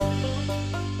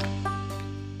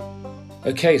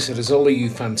Okay, so there's all of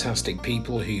you fantastic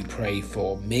people who pray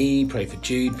for me, pray for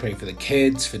Jude, pray for the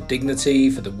kids, for Dignity,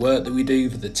 for the work that we do,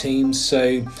 for the teams.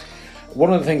 So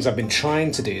one of the things I've been trying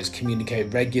to do is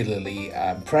communicate regularly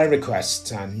prayer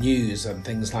requests and news and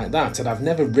things like that, and I've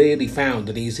never really found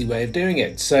an easy way of doing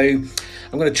it. So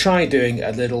I'm going to try doing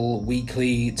a little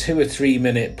weekly 2 or 3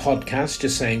 minute podcast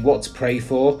just saying what to pray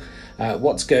for,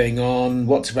 what's going on,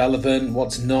 what's relevant,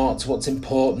 what's not, what's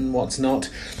important, what's not,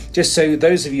 just so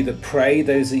those of you that pray,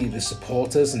 those of you that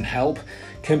support us and help,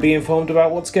 can be informed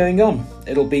about what's going on.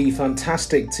 It'll be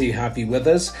fantastic to have you with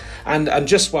us. And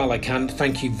just while I can,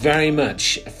 thank you very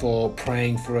much for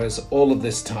praying for us all of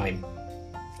this time.